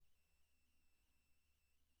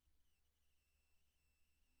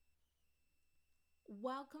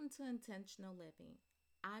Welcome to Intentional Living.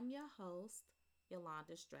 I'm your host,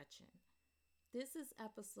 Yolanda Stretchin. This is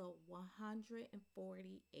episode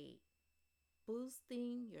 148,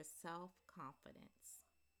 Boosting Your Self-Confidence.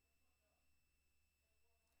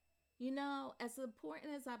 As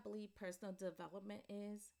important as I believe personal development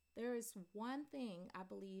is, there is one thing I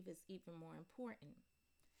believe is even more important,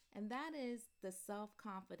 and that is the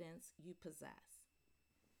self-confidence you possess.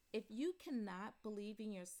 If you cannot believe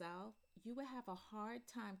in yourself, you will have a hard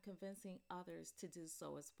time convincing others to do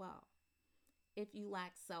so as well. If you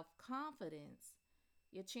lack self confidence,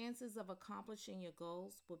 your chances of accomplishing your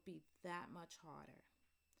goals would be that much harder.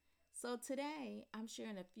 So, today I'm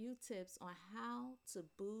sharing a few tips on how to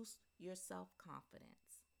boost your self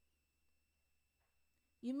confidence.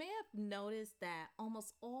 You may have noticed that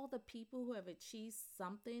almost all the people who have achieved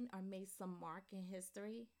something or made some mark in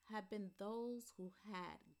history have been those who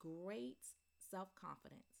had great self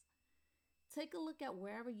confidence. Take a look at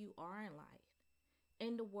wherever you are in life,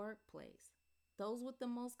 in the workplace. Those with the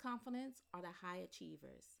most confidence are the high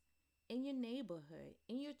achievers. In your neighborhood,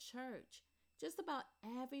 in your church, just about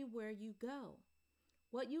everywhere you go.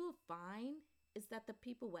 What you will find is that the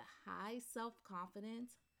people with high self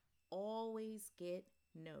confidence always get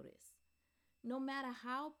noticed. No matter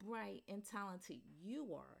how bright and talented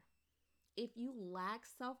you are, if you lack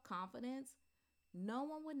self confidence, no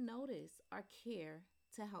one would notice or care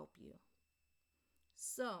to help you.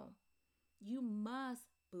 So, you must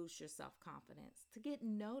boost your self confidence to get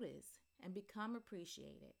noticed and become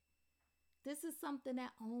appreciated. This is something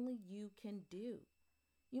that only you can do.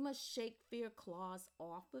 You must shake fear claws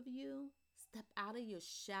off of you, step out of your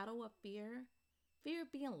shadow of fear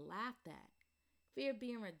of being laughed at, fear of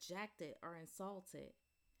being rejected or insulted.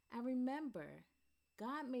 And remember,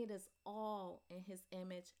 God made us all in His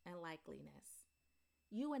image and likeness.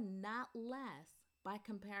 You are not less by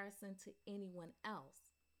comparison to anyone else.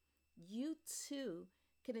 You too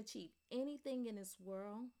can achieve anything in this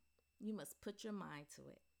world. You must put your mind to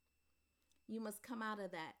it. You must come out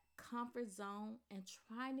of that comfort zone and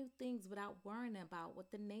try new things without worrying about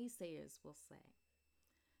what the naysayers will say.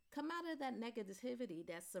 Come out of that negativity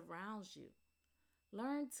that surrounds you.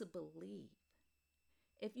 Learn to believe.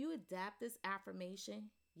 If you adapt this affirmation,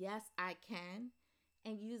 yes, I can,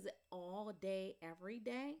 and use it all day, every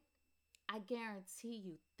day, I guarantee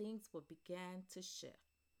you things will begin to shift.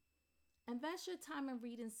 Invest your time in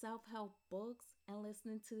reading self help books and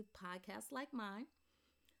listening to podcasts like mine.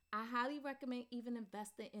 I highly recommend even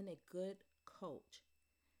investing in a good coach.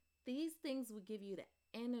 These things will give you the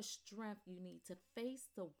inner strength you need to face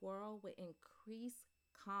the world with increased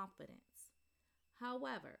confidence.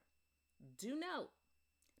 However, do note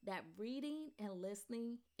that reading and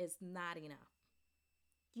listening is not enough.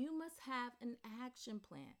 You must have an action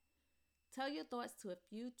plan. Tell your thoughts to a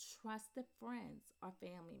few trusted friends or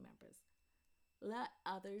family members. Let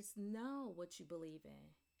others know what you believe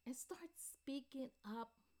in and start speaking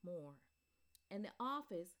up more. In the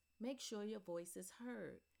office, make sure your voice is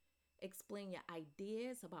heard. Explain your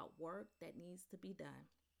ideas about work that needs to be done.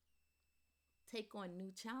 Take on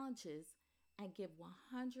new challenges and give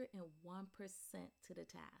 101% to the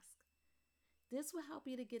task. This will help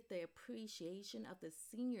you to get the appreciation of the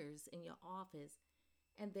seniors in your office,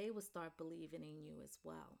 and they will start believing in you as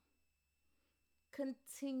well.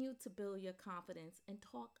 Continue to build your confidence and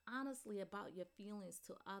talk honestly about your feelings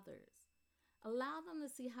to others. Allow them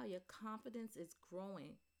to see how your confidence is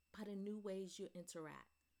growing by the new ways you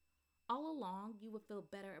interact. All along, you will feel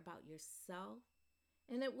better about yourself,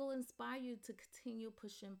 and it will inspire you to continue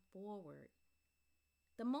pushing forward.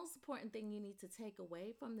 The most important thing you need to take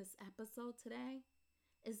away from this episode today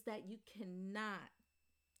is that you cannot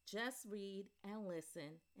just read and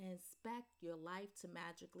listen and expect your life to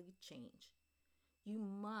magically change. You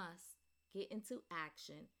must get into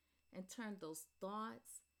action and turn those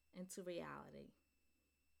thoughts into reality.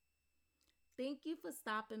 Thank you for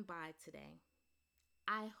stopping by today.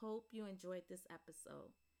 I hope you enjoyed this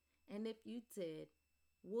episode. And if you did,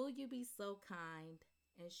 will you be so kind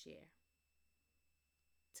and share?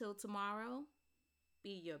 Till tomorrow,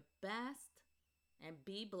 be your best and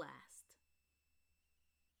be blessed.